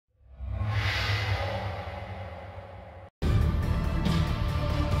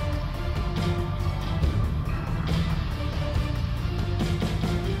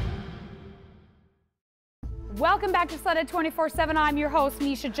Welcome back to Sled-Ed 24/7. I'm your host,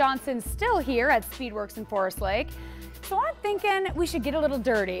 Nisha Johnson, still here at Speedwerx in Forest Lake. So I'm thinking we should get a little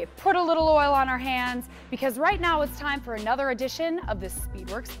dirty, put a little oil on our hands, because right now it's time for another edition of this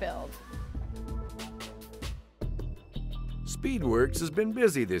Speedwerx build. Speedwerx has been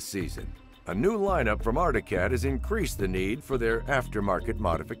busy this season. A new lineup from Arctic Cat has increased the need for their aftermarket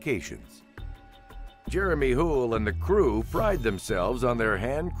modifications. Jeremy Houle and the crew pride themselves on their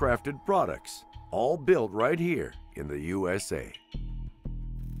handcrafted products, all built right here in the USA.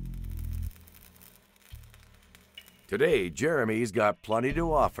 Today, Jeremy's got plenty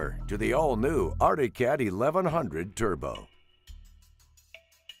to offer to the all-new Arctic Cat 1100 Turbo.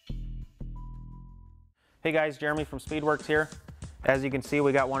 Hey guys, Jeremy from Speedwerx here. As you can see,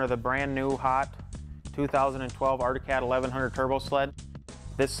 we got one of the brand new hot 2012 Arctic Cat 1100 Turbo sled.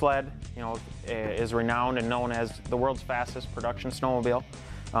 This sled, is renowned and known as the world's fastest production snowmobile.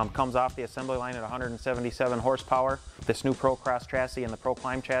 Comes off the assembly line at 177 horsepower. This new Pro Cross chassis and the Pro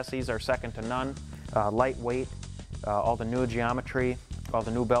Climb chassis are second to none. Lightweight, all the new geometry, all the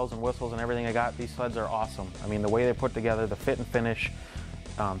new bells and whistles and everything they got. These sleds are awesome. I mean, the way they put together, the fit and finish,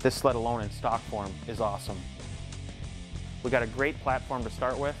 this sled alone in stock form is awesome. We got a great platform to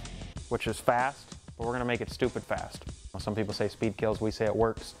start with, which is fast, but we're gonna make it stupid fast. Some people say speed kills, we say it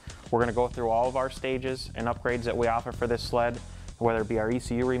works. We're gonna go through all of our stages and upgrades that we offer for this sled, whether it be our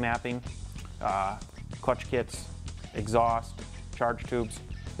ECU remapping, clutch kits, exhaust, charge tubes,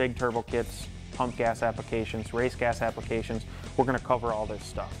 big turbo kits, pump gas applications, race gas applications. We're gonna cover all this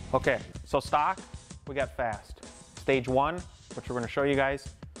stuff. Okay, so stock, we got fast. Stage 1, which we're gonna show you guys,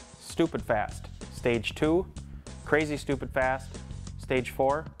 stupid fast. Stage 2, crazy stupid fast. Stage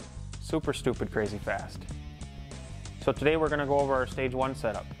 4, super stupid crazy fast. So today we're gonna go over our Stage 1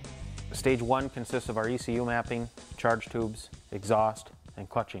 setup. Stage 1 consists of our ECU mapping, charge tubes, exhaust, and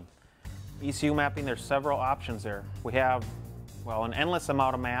clutching. ECU mapping, there's several options there. We have, well, an endless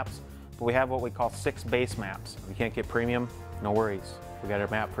amount of maps, but we have what we call 6 base maps. If you can't get premium, no worries. We got a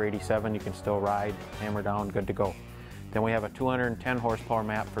map for 87, you can still ride, hammer down, good to go. Then we have a 210 horsepower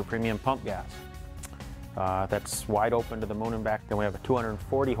map for premium pump gas. That's wide open to the moon and back. Then we have a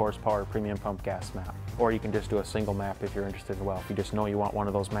 240 horsepower premium pump gas map. Or you can just do a single map if you're interested as well. If you just know you want one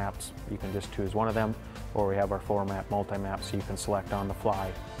of those maps, you can just choose one of them. Or we have our 4-map multi-map, so you can select on the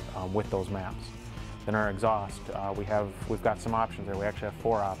fly with those maps. Then our exhaust, we've got some options there. We actually have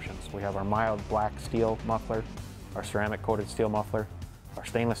 4 options. We have our mild black steel muffler, our ceramic coated steel muffler, our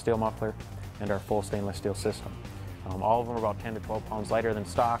stainless steel muffler, and our full stainless steel system. All of them are about 10 to 12 pounds lighter than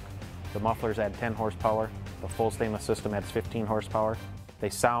stock. The mufflers add 10 horsepower. The full stainless system adds 15 horsepower. They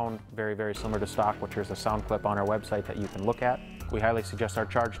sound very, very similar to stock, which there's a sound clip on our website that you can look at. We highly suggest our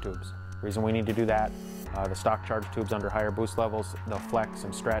charge tubes. The reason we need to do that, the stock charge tubes under higher boost levels, they'll flex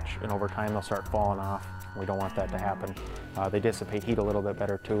and stretch, and over time they'll start falling off. We don't want that to happen. They dissipate heat a little bit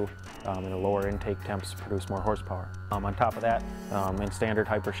better too, and the lower intake temps produce more horsepower. On top of that, in standard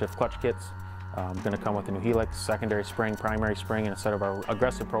hypershift clutch kits, going to come with a new helix, secondary spring, primary spring, and a set of our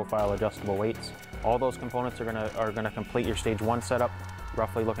aggressive profile adjustable weights. All those components are going to complete your Stage 1 setup,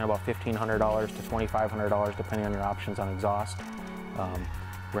 roughly looking at about $1,500 to $2,500 depending on your options on exhaust.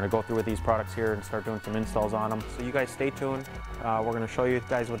 We're going to go through with these products here and start doing some installs on them. So you guys stay tuned. We're going to show you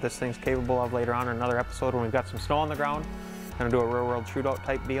guys what this thing's capable of later on in another episode when we've got some snow on the ground. Going to do a real world shootout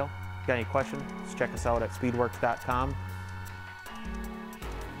type deal. If you got any questions, check us out at speedwerx.com.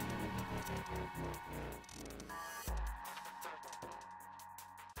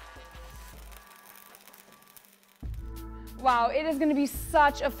 Wow, it is going to be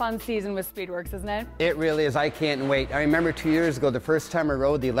such a fun season with Speedwerx, isn't it? It really is. I can't wait. I remember 2 years ago, the first time I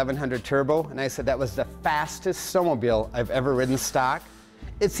rode the 1100 Turbo, and I said that was the fastest snowmobile I've ever ridden stock.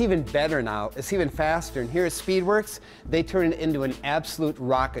 It's even better now. It's even faster. And here at Speedwerx, they turn it into an absolute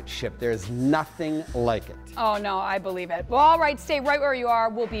rocket ship. There's nothing like it. Oh, no, I believe it. Well, all right, stay right where you are.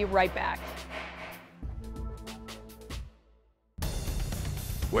 We'll be right back.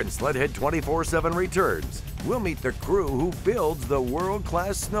 When Sled-Ed 24/7 returns, we'll meet the crew who builds the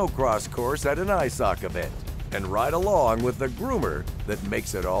world-class snowcross course at an ISOC event and ride along with the groomer that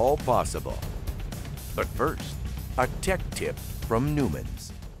makes it all possible. But first, a tech tip from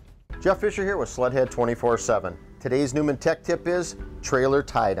Newman's. Jeff Fisher here with Sled-Ed 24/7. Today's Newman tech tip is trailer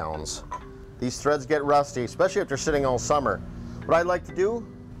tie downs. These threads get rusty, especially if they're sitting all summer. What I'd like to do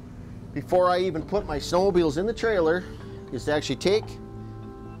before I even put my snowmobiles in the trailer is to actually take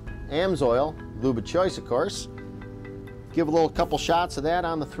AMSOIL, lube of choice of course, give a couple shots of that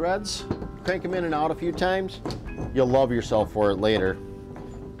on the threads, crank them in and out a few times. You'll love yourself for it later.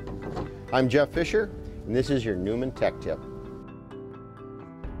 I'm Jeff Fisher, and this is your Newman Tech Tip.